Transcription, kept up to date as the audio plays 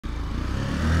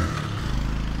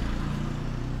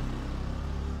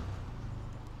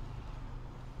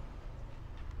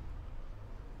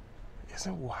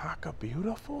Isn't Oaxaca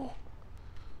beautiful?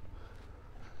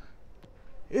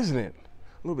 Isn't it?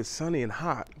 A little bit sunny and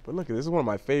hot. But look, this is one of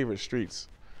my favorite streets,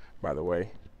 by the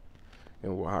way, in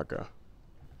Oaxaca.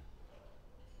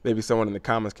 Maybe someone in the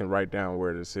comments can write down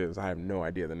where this is. I have no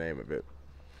idea the name of it.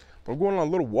 But I'm going on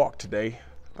a little walk today.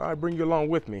 Thought I'd bring you along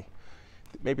with me.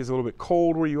 Maybe it's a little bit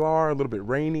cold where you are, a little bit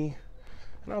rainy.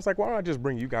 And I was like, why don't I just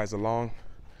bring you guys along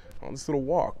on this little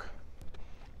walk?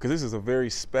 Because this is a very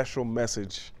special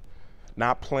message.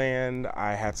 Not planned.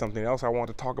 I had something else I want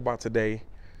to talk about today.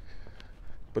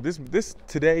 But this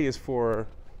today is for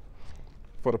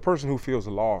the person who feels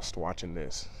lost watching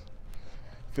this.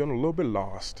 Feeling a little bit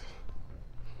lost.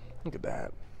 Look at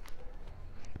that.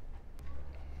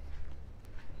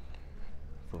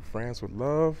 For France with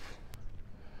love.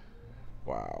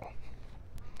 Wow.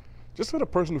 Just for the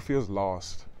person who feels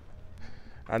lost.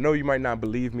 I know you might not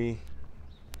believe me.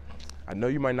 I know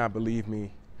you might not believe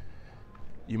me.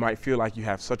 You might feel like you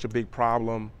have such a big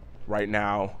problem right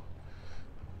now.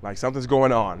 Like something's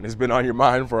going on. It's been on your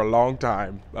mind for a long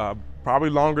time. Probably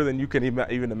longer than you can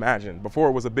even imagine. Before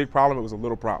it was a big problem, it was a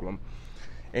little problem.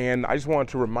 And I just wanted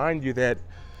to remind you that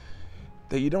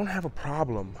you don't have a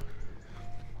problem.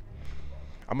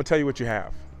 I'm gonna tell you what you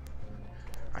have.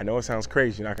 I know it sounds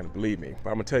crazy, you're not gonna believe me,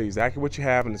 but I'm gonna tell you exactly what you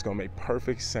have and it's gonna make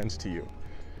perfect sense to you.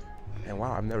 And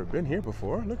wow, I've never been here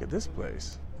before. Look at this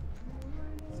place.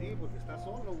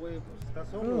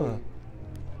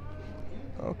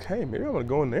 Okay, maybe I'm gonna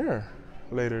go in there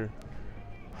later.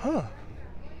 Huh.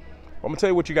 I'm gonna tell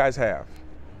you what you guys have.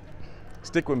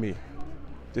 Stick with me.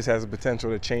 This has the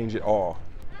potential to change it all.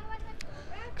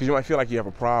 Because you might feel like you have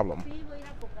a problem.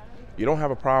 You don't have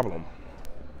a problem.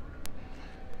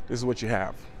 This is what you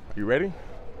have. Are you ready?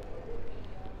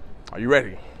 Are you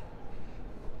ready?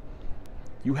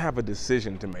 You have a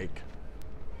decision to make.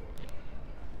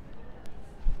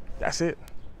 That's it.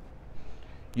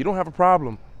 You don't have a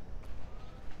problem.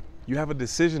 You have a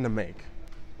decision to make.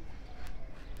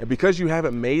 And because you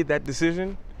haven't made that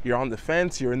decision, you're on the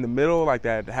fence, you're in the middle like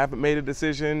that, haven't made a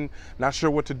decision, not sure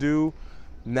what to do,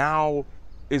 now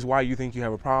is why you think you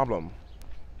have a problem.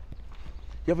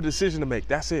 You have a decision to make,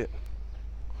 that's it.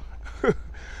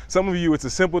 Some of you, it's a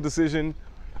simple decision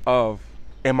of,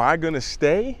 am I gonna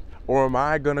stay or am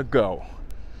I gonna go?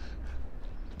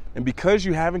 And because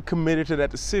you haven't committed to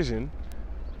that decision,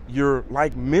 you're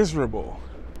like miserable.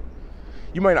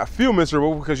 You might not feel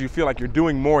miserable because you feel like you're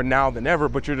doing more now than ever,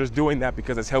 but you're just doing that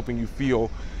because it's helping you feel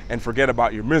and forget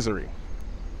about your misery.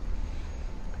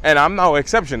 And I'm no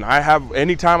exception.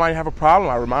 Anytime I have a problem,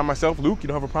 I remind myself, Luke, you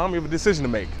don't have a problem, you have a decision to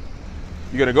make.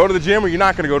 You're gonna go to the gym or you're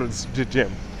not gonna go to the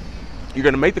gym. You're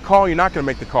gonna make the call, you're not gonna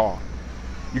make the call.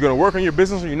 You're gonna work on your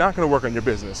business or you're not gonna work on your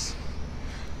business.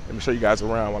 Let me show you guys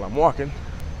around while I'm walking.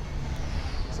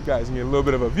 So you guys can get a little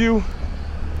bit of a view.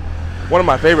 One of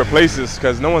my favorite places,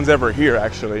 because no one's ever here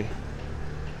actually.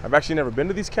 I've actually never been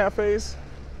to these cafes,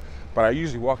 but I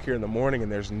usually walk here in the morning and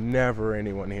there's never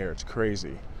anyone here. It's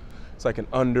crazy. It's like an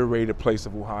underrated place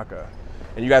of Oaxaca.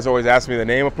 And you guys always ask me the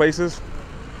name of places.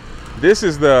 This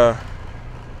is the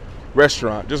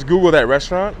restaurant. Just Google that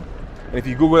restaurant. And if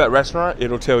you Google that restaurant,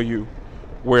 it'll tell you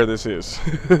where this is.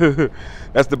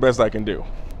 That's the best I can do.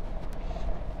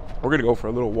 We're gonna go for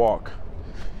a little walk.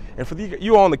 And for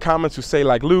you all in the comments who say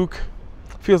like, Luke,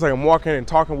 feels like I'm walking and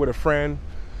talking with a friend.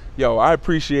 Yo, I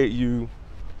appreciate you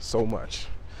so much.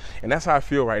 And that's how I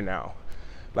feel right now.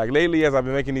 Like lately, as I've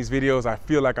been making these videos, I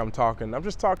feel like I'm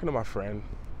just talking to my friend.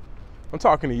 I'm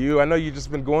talking to you. I know you've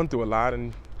just been going through a lot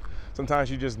and sometimes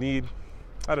you just need,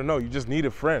 I don't know, you just need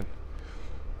a friend.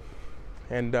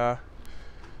 And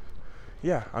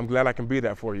yeah, I'm glad I can be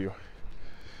that for you.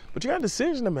 But you got a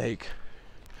decision to make.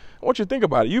 I want you to think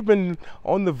about it. You've been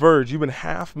on the verge, you've been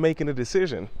half making a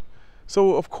decision.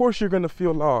 So of course you're gonna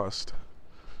feel lost.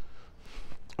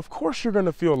 Of course you're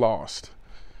gonna feel lost.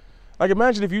 Like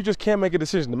imagine if you just can't make a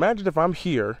decision. Imagine if I'm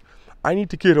here, I need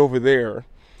to get over there,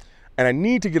 and I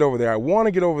need to get over there. I wanna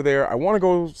get over there. I wanna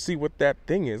go see what that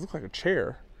thing is. It looks like a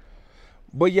chair.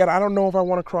 But yet I don't know if I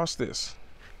wanna cross this.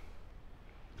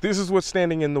 This is what's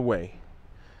standing in the way.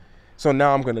 So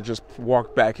now I'm gonna just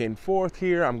walk back and forth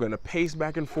here. I'm gonna pace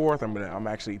back and forth. I'm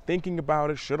actually thinking about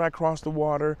it. Should I cross the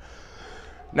water?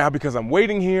 Now because I'm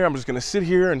waiting here, I'm just gonna sit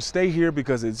here and stay here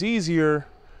because it's easier.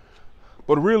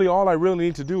 But really, all I really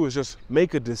need to do is just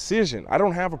make a decision. I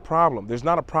don't have a problem. There's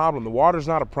not a problem. The water's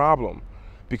not a problem.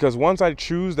 Because once I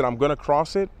choose that I'm gonna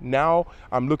cross it, now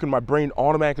I'm looking, my brain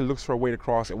automatically looks for a way to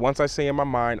cross it. Once I say in my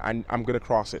mind, I'm gonna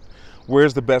cross it.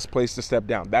 Where's the best place to step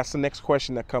down? That's the next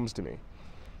question that comes to me.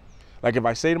 Like if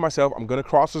I say to myself, I'm gonna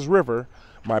cross this river,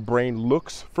 my brain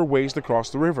looks for ways to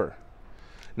cross the river.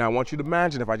 Now I want you to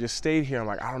imagine if I just stayed here, I'm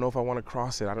like, I don't know if I want to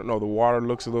cross it. I don't know, the water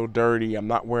looks a little dirty. I'm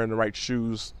not wearing the right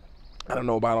shoes. I don't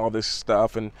know about all this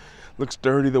stuff and looks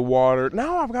dirty, the water.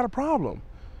 Now I've got a problem.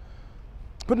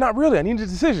 But not really, I need a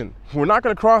decision. We're not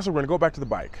gonna cross it, we're gonna go back to the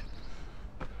bike.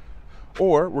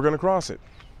 Or we're gonna cross it.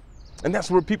 And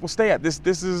that's where people stay at. This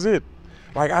is it.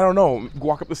 Like, I don't know,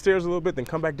 walk up the stairs a little bit, then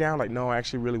come back down, like, no, I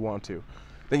actually really want to.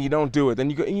 Then you don't do it. Then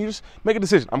you go and you just make a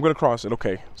decision. I'm gonna cross it.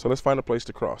 Okay, so let's find a place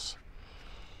to cross.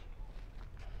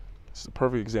 This is a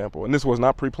perfect example. And this was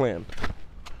not pre-planned.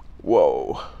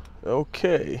 Whoa,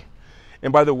 okay.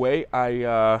 And by the way,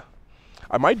 I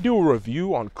might do a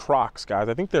review on Crocs, guys.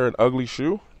 I think they're an ugly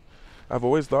shoe. I've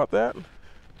always thought that.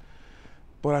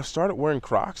 But I've started wearing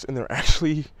Crocs and they're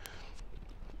actually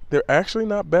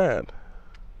not bad.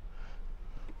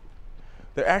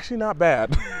 They're actually not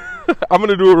bad. I'm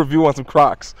gonna do a review on some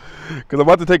Crocs because I'm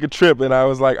about to take a trip and I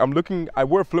was like, I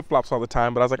wear flip-flops all the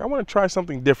time, but I was like, I want to try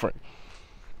something different.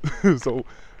 So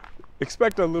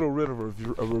expect a little bit of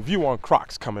a review on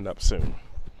Crocs coming up soon.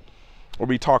 We'll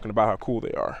be talking about how cool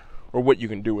they are or what you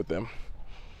can do with them.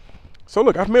 So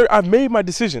look, I've made my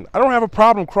decision. I don't have a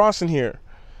problem crossing here.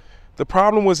 The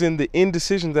problem was in the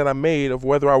indecision that I made of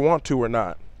whether I want to or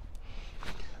not.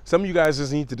 Some of you guys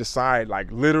just need to decide,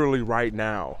 like, literally right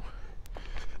now.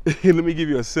 Let me give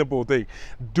you a simple thing.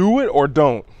 Do it or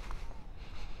don't.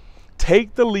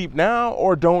 Take the leap now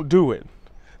or don't do it.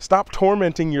 Stop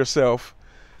tormenting yourself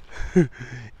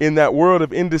in that world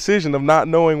of indecision of not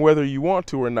knowing whether you want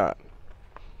to or not.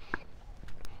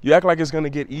 You act like it's going to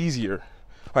get easier.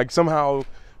 Like somehow,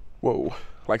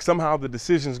 somehow the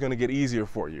decision is going to get easier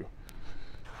for you.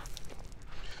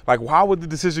 Like, how would the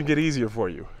decision get easier for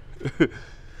you?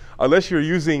 Unless you're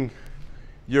using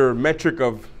your metric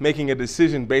of making a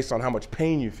decision based on how much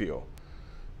pain you feel.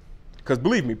 Because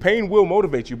believe me, pain will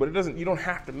motivate you, but you don't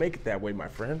have to make it that way, my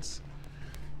friends.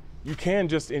 You can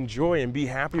just enjoy and be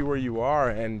happy where you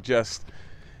are and just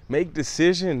make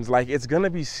decisions. Like, it's gonna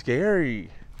be scary.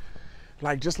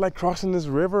 Like, just like crossing this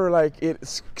river, like,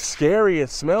 it's scary,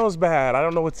 it smells bad, I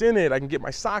don't know what's in it, I can get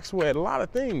my socks wet, a lot of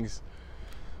things.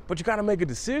 But you gotta make a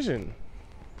decision.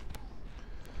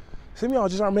 Some of y'all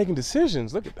just aren't making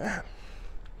decisions. Look at that.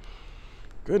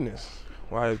 Goodness.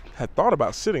 Well, I had thought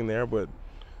about sitting there, but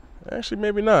actually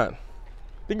maybe not. I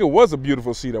think it was a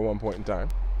beautiful seat at one point in time.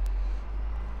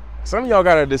 Some of y'all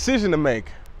got a decision to make.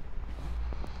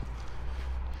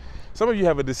 Some of you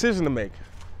have a decision to make.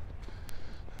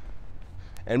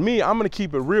 And me, I'm gonna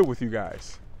keep it real with you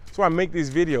guys. That's why I make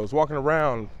these videos, walking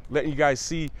around, letting you guys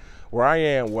see where I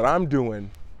am, what I'm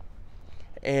doing.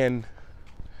 And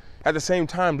at the same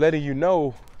time, letting you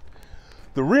know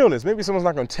the realness. Maybe someone's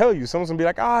not gonna tell you. Someone's gonna be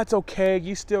like, it's okay,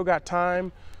 you still got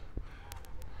time.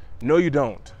 No, you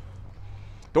don't.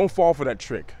 Don't fall for that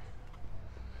trick.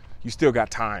 You still got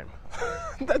time.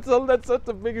 That's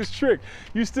the biggest trick.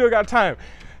 You still got time.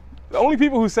 The only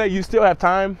people who say you still have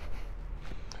time,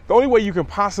 the only way you can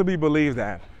possibly believe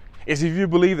that is if you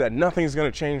believe that nothing's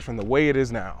gonna change from the way it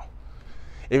is now.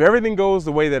 If everything goes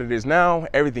the way that it is now,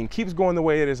 everything keeps going the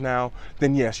way it is now,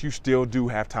 then yes, you still do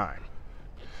have time.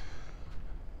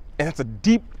 And that's a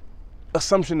deep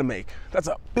assumption to make. That's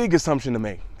a big assumption to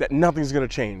make, that nothing's gonna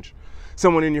change.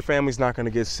 Someone in your family's not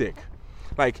gonna get sick.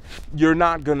 Like, you're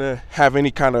not gonna have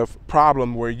any kind of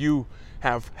problem where you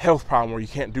have health problem where you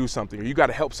can't do something, or you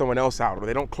gotta help someone else out, or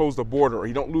they don't close the border, or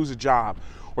you don't lose a job,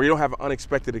 or you don't have an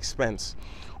unexpected expense,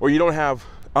 or you don't have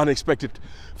unexpected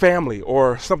family,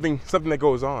 or something that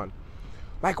goes on.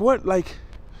 Like what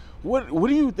are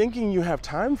you thinking you have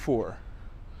time for?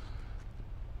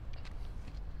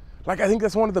 Like, I think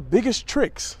that's one of the biggest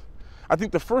tricks. I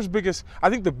think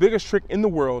the biggest trick in the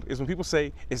world is when people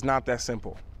say it's not that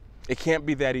simple. It can't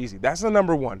be that easy. That's the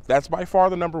number one. That's by far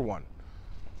the number one.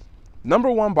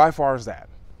 Number one by far is that.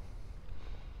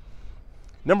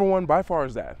 Number one by far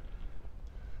is that.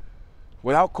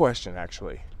 Without question,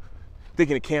 actually.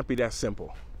 Thinking it can't be that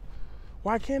simple.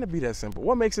 Why can't it be that simple?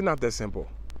 What makes it not that simple?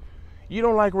 You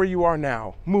don't like where you are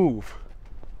now. Move.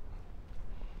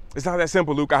 It's not that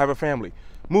simple, Luke. I have a family.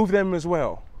 Move them as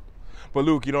well. But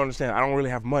Luke, you don't understand. I don't really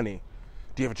have money.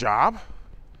 Do you have a job?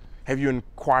 Have you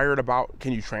inquired about,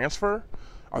 can you transfer?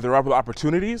 Are there other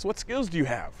opportunities? What skills do you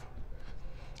have?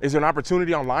 Is there an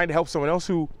opportunity online to help someone else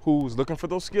who's looking for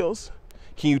those skills?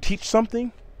 Can you teach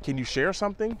something? Can you share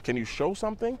something? Can you show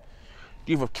something?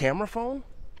 Do you have a camera phone?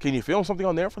 Can you film something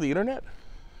on there for the internet?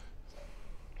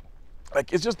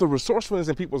 Like, it's just the resourcefulness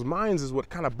in people's minds is what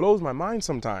kind of blows my mind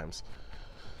sometimes.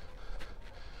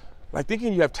 Like,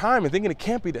 thinking you have time and thinking it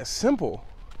can't be that simple.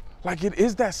 Like, it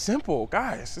is that simple,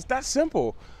 guys. It's that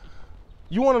simple.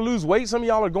 You want to lose weight? Some of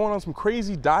y'all are going on some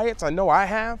crazy diets. I know I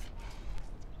have.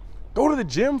 Go to the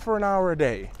gym for an hour a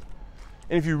day.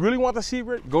 And if you really want the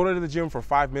secret, go to the gym for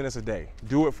 5 minutes a day.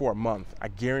 Do it for a month. I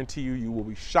guarantee you, you will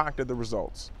be shocked at the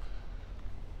results.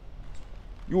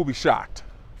 You will be shocked.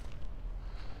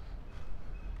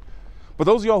 But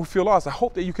those of y'all who feel lost, I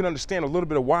hope that you can understand a little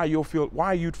bit of why you'd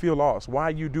feel lost, why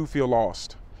you do feel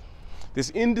lost. This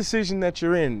indecision that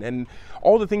you're in and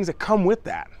all the things that come with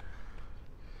that.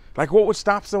 Like, what would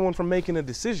stop someone from making a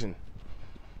decision?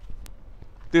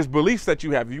 There's beliefs that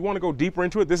you have. If you want to go deeper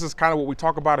into it, this is kind of what we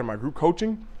talk about in my group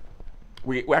coaching.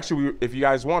 We actually, if you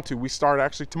guys want to, we start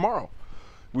actually tomorrow.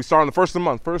 We start on the 1st of the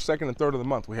month, 1st, 2nd, and 3rd of the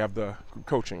month. We have the group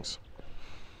coachings.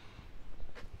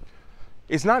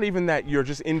 It's not even that you're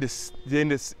just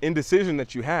indecision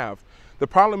that you have. The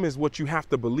problem is what you have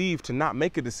to believe to not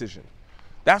make a decision.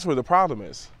 That's where the problem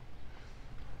is.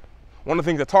 One of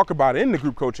the things I talk about in the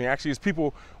group coaching actually is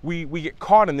people, we get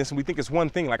caught in this and we think it's one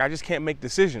thing, like I just can't make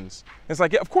decisions. And it's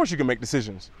like, yeah, of course you can make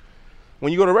decisions.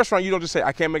 When you go to a restaurant, you don't just say,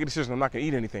 I can't make a decision, I'm not gonna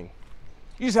eat anything.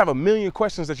 You just have a million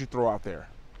questions that you throw out there.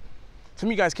 Some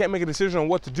of you guys can't make a decision on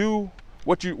what to do,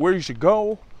 where you should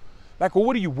go. Like, well,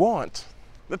 what do you want?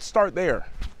 Let's start there.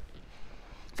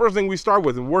 First thing we start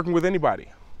with in working with anybody,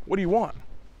 what do you want?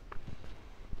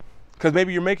 Because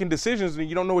maybe you're making decisions and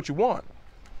you don't know what you want.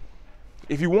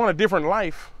 If you want a different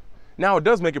life, now it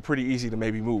does make it pretty easy to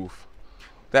maybe move.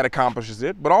 That accomplishes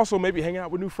it, but also maybe hang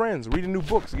out with new friends, reading new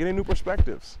books, getting new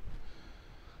perspectives.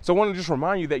 So I want to just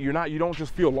remind you that you don't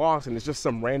just feel lost and it's just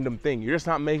some random thing. You're just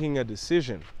not making a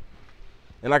decision.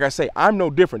 And like I say, I'm no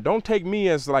different. Don't take me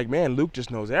as like, man, Luke just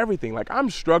knows everything. Like, I'm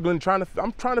struggling,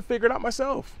 I'm trying to figure it out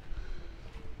myself.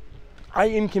 I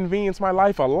inconvenience my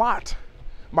life a lot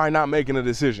by not making a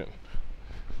decision.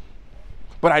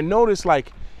 But I notice,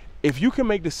 like, if you can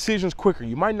make decisions quicker,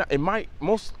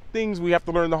 most things we have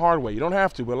to learn the hard way. You don't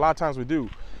have to, but a lot of times we do.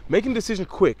 Making decisions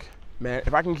quick, man,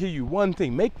 if I can give you one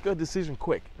thing, make a decision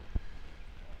quick.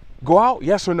 Go out,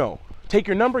 yes or no. Take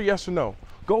your number, yes or no.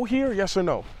 Go here, yes or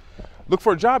no. Look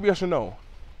for a job, yes or no.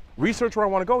 Research where I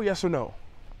want to go, yes or no.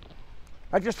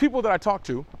 Like, there's people that I talk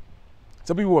to,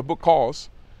 some people who have booked calls,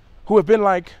 who have been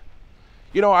like,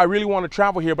 you know, I really want to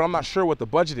travel here, but I'm not sure what the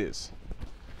budget is.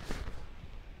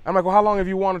 I'm like, well, how long have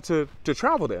you wanted to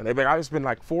travel there? And they're like, it's been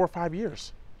like 4 or 5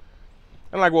 years.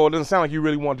 I'm like, well, it doesn't sound like you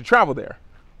really want to travel there.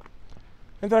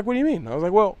 And they're like, what do you mean? I was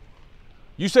like, well,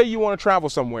 you say you want to travel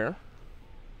somewhere.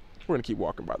 We're going to keep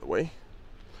walking, by the way.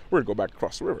 We're going to go back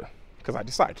across the river because I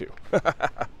decide to.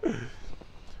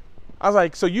 I was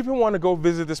like, so you've been wanting to go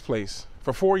visit this place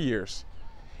for 4 years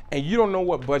and you don't know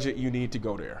what budget you need to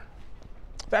go there.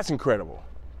 That's incredible.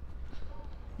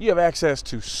 You have access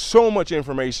to so much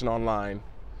information online,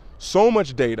 so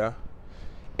much data,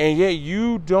 and yet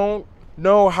you don't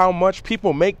know how much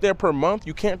people make there per month?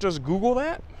 You can't just Google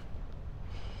that?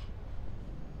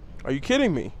 Are you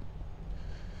kidding me?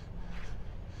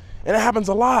 And it happens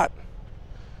a lot.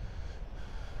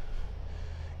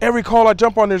 Every call I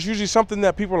jump on, there's usually something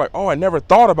that people are like, oh, I never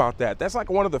thought about that. That's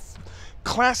like one of the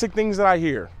classic things that I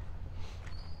hear.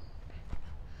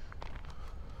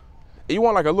 You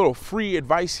want like a little free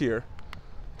advice here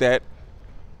that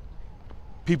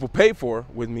people pay for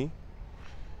with me.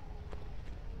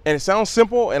 And it sounds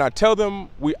simple, and I tell them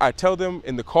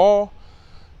in the call,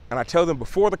 and I tell them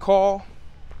before the call.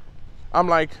 I'm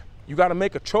like, you got to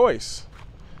make a choice.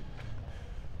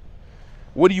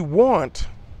 What do you want?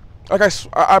 Like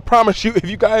I promise you,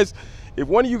 if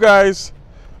one of you guys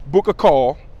book a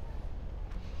call,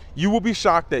 you will be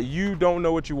shocked that you don't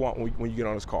know what you want when you get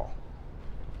on this call.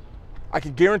 I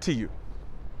can guarantee you.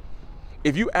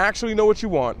 If you actually know what you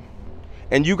want,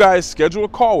 and you guys schedule a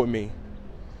call with me,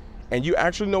 and you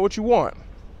actually know what you want,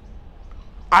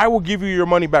 I will give you your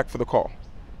money back for the call.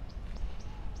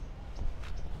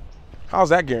 How's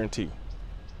that guarantee?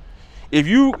 If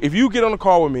you get on a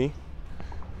call with me,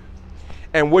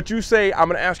 and what you say, I'm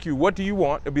gonna ask you, what do you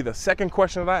want? It'll be the second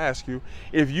question that I ask you.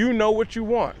 If you know what you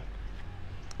want,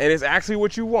 and it's actually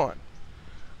what you want,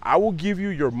 I will give you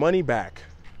your money back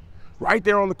right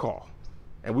there on the call,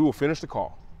 and we will finish the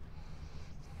call.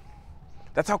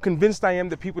 That's how convinced I am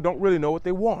that people don't really know what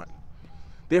they want.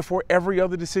 Therefore, every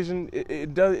other decision,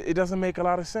 it doesn't make a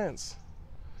lot of sense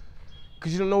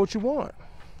because you don't know what you want.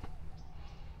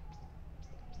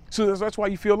 So that's why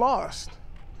you feel lost.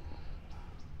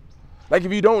 Like,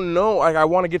 if you don't know, like, I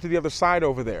want to get to the other side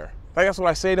over there. Like, that's what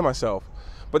I say to myself.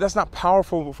 But that's not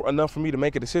powerful enough for me to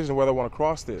make a decision whether I want to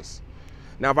cross this.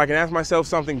 Now, if I can ask myself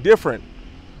something different,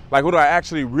 like, what do I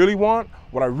actually really want?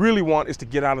 What I really want is to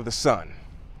get out of the sun.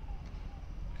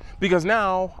 Because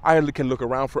now I can look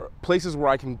around for places where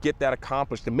I can get that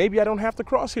accomplished. And maybe I don't have to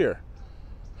cross here.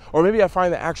 Or maybe I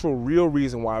find the actual real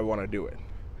reason why I want to do it.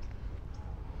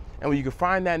 And when you can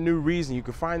find that new reason, you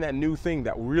can find that new thing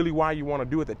that really why you want to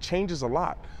do it, that changes a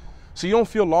lot. So you don't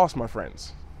feel lost, my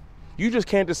friends. You just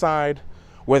can't decide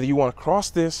whether you want to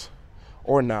cross this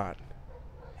or not.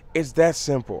 It's that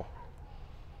simple.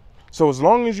 So as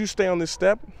long as you stay on this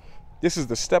step, this is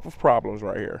the step of problems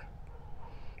right here.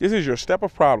 This is your step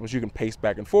of problems. You can pace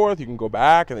back and forth, you can go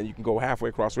back, and then you can go halfway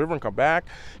across the river and come back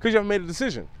because you haven't made a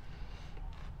decision.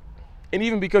 And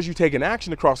even because you've taken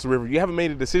action to cross the river, you haven't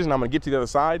made a decision, I'm gonna get to the other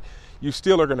side, you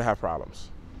still are gonna have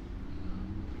problems.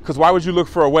 Because why would you look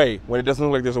for a way when it doesn't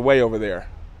look like there's a way over there?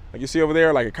 Like you see over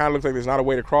there, like it kind of looks like there's not a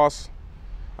way to cross.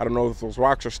 I don't know if those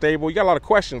rocks are stable. You got a lot of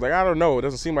questions, like I don't know, it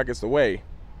doesn't seem like it's the way.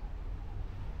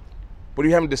 But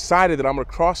you haven't decided that I'm gonna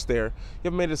cross there, you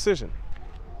haven't made a decision.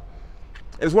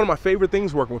 And it's one of my favorite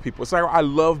things working with people. It's like I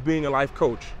love being a life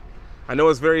coach. I know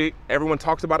it's everyone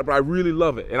talks about it, but I really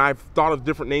love it. And I've thought of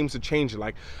different names to change it.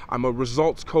 Like I'm a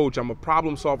results coach, I'm a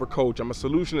problem solver coach, I'm a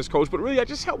solutionist coach, but really I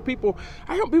just help people,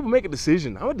 make a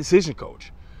decision. I'm a decision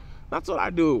coach. That's what I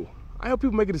do. I help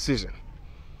people make a decision.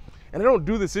 And I don't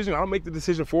do the decision, I don't make the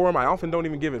decision for them. I often don't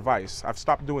even give advice. I've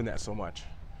stopped doing that so much.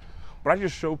 But I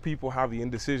just show people how the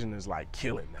indecision is like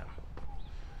killing them.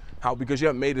 How because you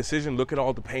haven't made a decision, look at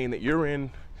all the pain that you're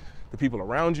in, the people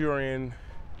around you are in,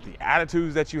 the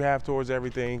attitudes that you have towards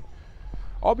everything,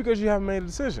 all because you haven't made a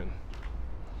decision.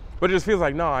 But it just feels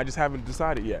like, no, I just haven't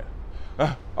decided yet.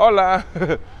 Hola,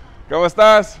 ¿cómo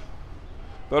estás?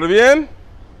 ¿Todo bien?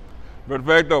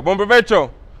 Perfecto, buen provecho.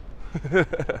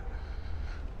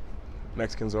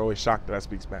 Mexicans are always shocked that I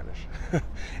speak Spanish.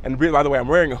 And by the way, I'm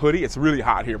wearing a hoodie. It's really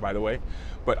hot here, by the way,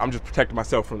 but I'm just protecting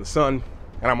myself from the sun,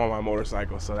 and I'm on my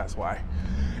motorcycle, so that's why.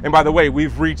 And by the way, we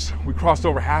crossed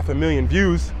over 500,000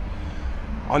 views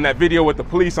on that video with the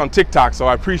police on TikTok, so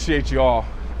I appreciate you all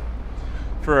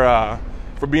for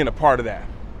being a part of that.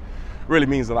 It really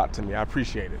means a lot to me. I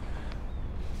appreciate it.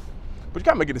 But you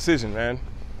gotta make a decision, man.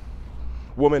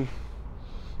 Woman,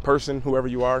 person, whoever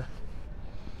you are,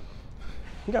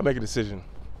 you gotta make a decision.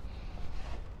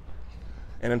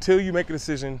 And until you make a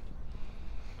decision,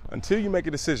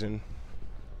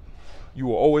 you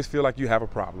will always feel like you have a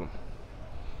problem.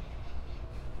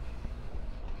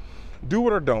 Do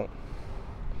it or don't.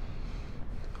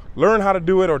 Learn how to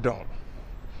do it or don't.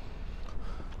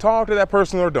 Talk to that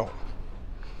person or don't.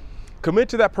 Commit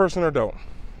to that person or don't.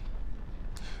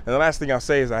 And the last thing I'll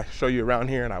say is I show you around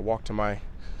here and I walk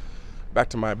back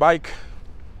to my bike.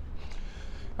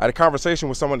 I had a conversation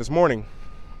with someone this morning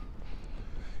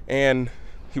and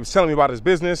he was telling me about his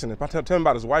business and telling me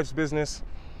about his wife's business.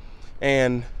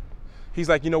 And he's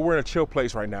like, we're in a chill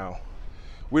place right now.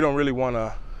 We don't really want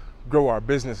to grow our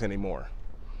business anymore.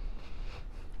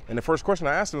 And the first question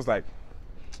I asked him was like,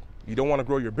 you don't want to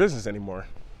grow your business anymore?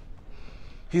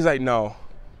 He's like, no.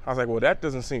 I was like, well, that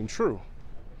doesn't seem true.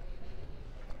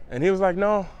 And he was like,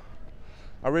 no,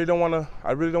 I really don't want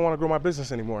to grow my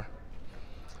business anymore.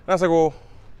 And I was like, well,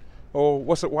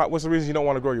 what's the reason you don't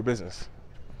want to grow your business?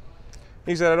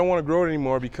 He said, I don't want to grow it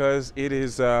anymore because it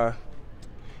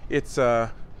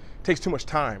takes too much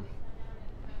time.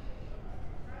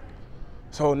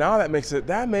 So now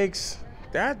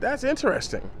that's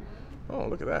interesting. Oh,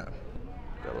 look at that.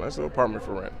 Got a nice little apartment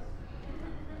for rent.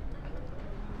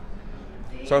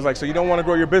 So I was like, so you don't want to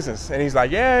grow your business? And he's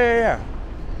like, yeah.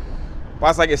 Well, I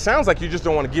was like, it sounds like you just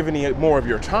don't want to give any more of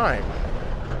your time.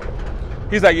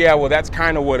 He's like, yeah, well, that's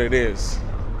kind of what it is.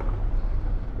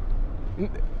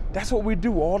 That's what we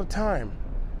do all the time.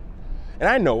 And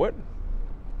I know it.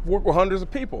 Work with hundreds of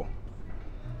people.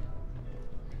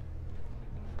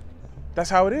 That's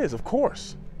how it is, of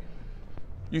course.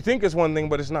 You think it's one thing,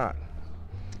 but it's not.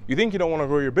 You think you don't want to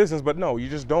grow your business, but no, you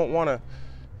just don't want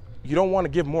to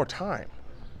give more time.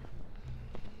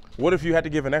 What if you had to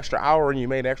give an extra hour and you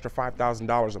made an extra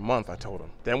 $5,000 a month, I told him.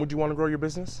 Then would you want to grow your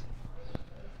business?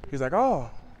 He's like, oh,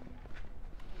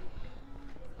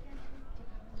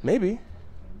 maybe.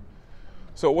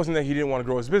 So it wasn't that he didn't want to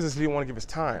grow his business, he didn't want to give his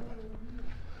time.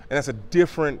 And that's a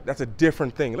different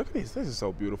thing. Look at this. This is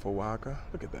so beautiful, Oaxaca.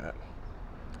 Look at that.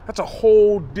 That's a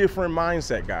whole different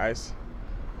mindset, guys.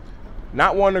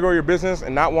 Not wanting to grow your business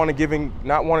and not wanting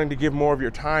to give more of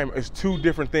your time is two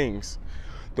different things.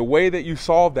 The way that you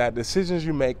solve that, decisions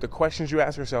you make, the questions you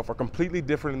ask yourself are completely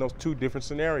different in those two different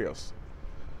scenarios.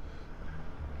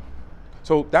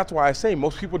 So that's why I say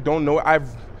most people don't know. I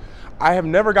have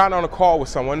never gotten on a call with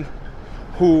someone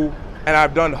and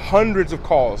I've done hundreds of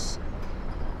calls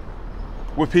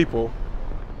with people,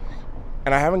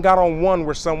 and I haven't got on one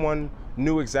where someone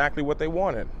knew exactly what they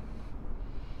wanted.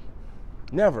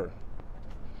 Never.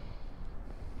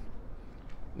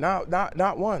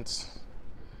 Not once.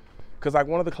 Because like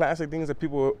one of the classic things that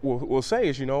people will say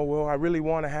is, you know, well, I really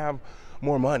want to have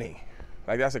more money.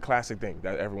 Like that's a classic thing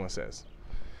that everyone says.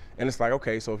 And it's like,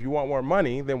 okay, so if you want more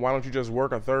money, then why don't you just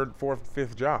work a third, fourth,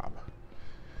 fifth job?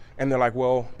 And they're like,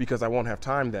 well, because I won't have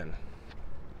time then.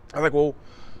 I was like, well,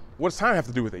 what does time have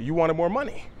to do with it? You wanted more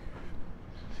money.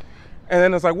 And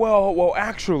then it's like, well,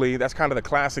 actually, that's kind of the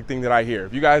classic thing that I hear.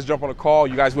 If you guys jump on a call,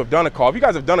 you guys who have done a call, if you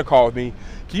guys have done a call with me,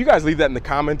 can you guys leave that in the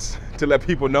comments to let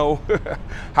people know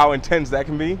how intense that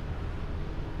can be?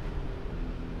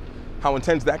 How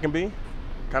intense that can be?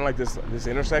 Kind of like this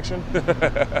intersection.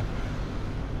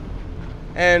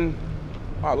 And,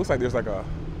 wow, it looks like there's like a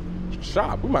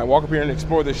shop. We might walk up here and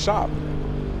explore this shop.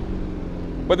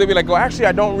 But they'd be like, well, actually,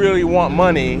 I don't really want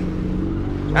money.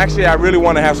 Actually, I really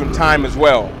want to have some time as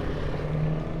well.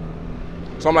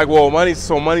 So I'm like, well,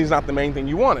 money's not the main thing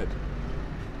you wanted.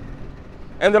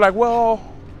 And they're like,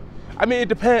 well, I mean, it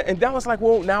depends. And that was like,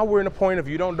 well, now we're in a point of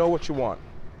you don't know what you want.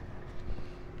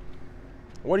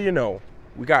 What do you know?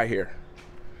 We got here.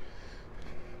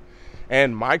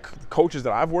 And my coaches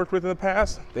that I've worked with in the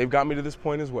past, they've got me to this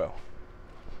point as well.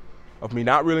 Of me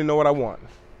not really know what I want.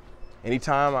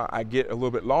 Anytime I get a little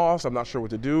bit lost, I'm not sure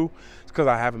what to do, it's because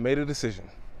I haven't made a decision.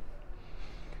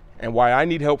 And why I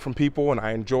need help from people and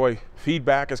I enjoy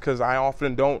feedback is because I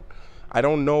often don't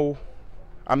know,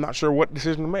 I'm not sure what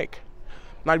decision to make.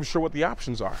 I'm not even sure what the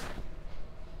options are.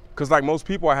 Because like most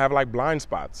people, I have like blind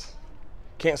spots.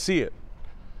 Can't see it.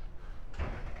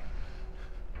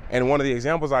 And one of the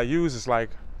examples I use is like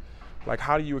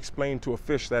how do you explain to a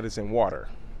fish that it's in water?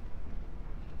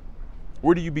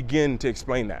 Where do you begin to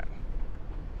explain that?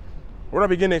 Where do I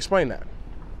begin to explain that?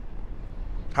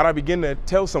 How do I begin to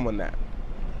tell someone that?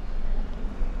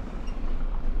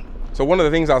 So one of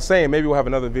the things I'll say, and maybe we'll have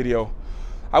another video,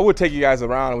 I would take you guys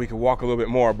around and we could walk a little bit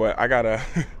more, but I gotta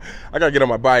get on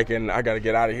my bike and I gotta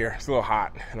get out of here. It's a little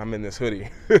hot and I'm in this hoodie.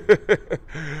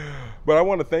 But I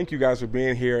want to thank you guys for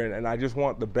being here, and I just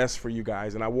want the best for you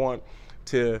guys. And I want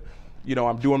to, you know,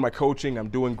 I'm doing my coaching, I'm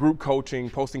doing group coaching,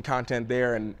 posting content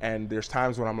there, and there's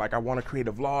times when I'm like, I want to create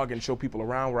a vlog and show people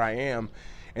around where I am.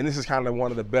 And this is kind of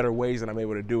one of the better ways that I'm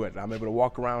able to do it. I'm able to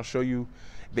walk around, show you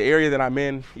the area that I'm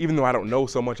in, even though I don't know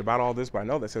so much about all this, but I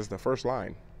know that says the first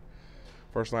line.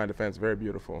 First line defense, very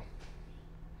beautiful.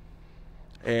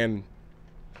 And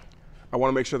I want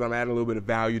to make sure that I'm adding a little bit of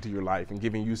value to your life and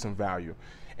giving you some value.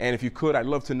 And if you could, I'd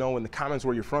love to know in the comments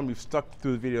where you're from. You've stuck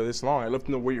through the video this long. I'd love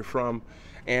to know where you're from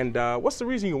and what's the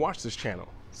reason you watch this channel.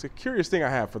 It's a curious thing I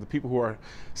have for the people who are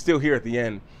still here at the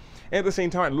end. And at the same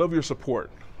time, I love your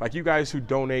support. Like you guys who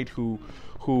donate, who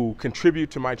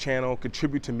contribute to my channel,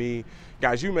 contribute to me.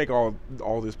 Guys, you make all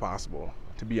this possible,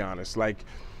 to be honest. Like,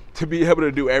 to be able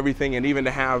to do everything and even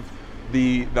to have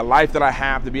the life that I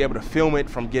have, to be able to film it,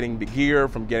 from getting the gear,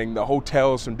 from getting the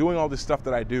hotels, from doing all this stuff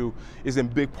that I do, is in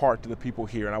big part to the people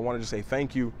here. And I wanted to say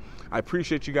thank you. I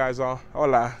appreciate you guys all.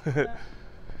 Hola.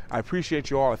 I appreciate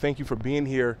you all. Thank you for being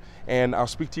here. And I'll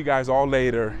speak to you guys all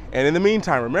later. And in the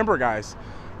meantime, remember guys,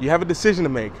 you have a decision to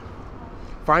make.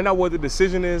 Find out what the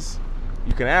decision is.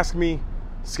 You can ask me,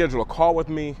 schedule a call with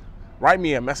me, write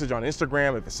me a message on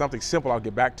Instagram. If it's something simple, I'll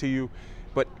get back to you.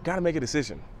 But gotta make a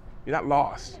decision. You're not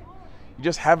lost. You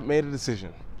just haven't made a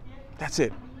decision. That's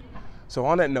it. So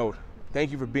on that note,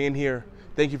 thank you for being here.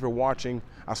 Thank you for watching.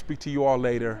 I'll speak to you all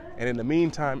later. And in the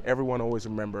meantime, everyone always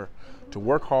remember to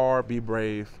work hard, be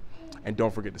brave, and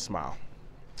don't forget to smile.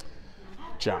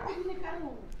 Ciao.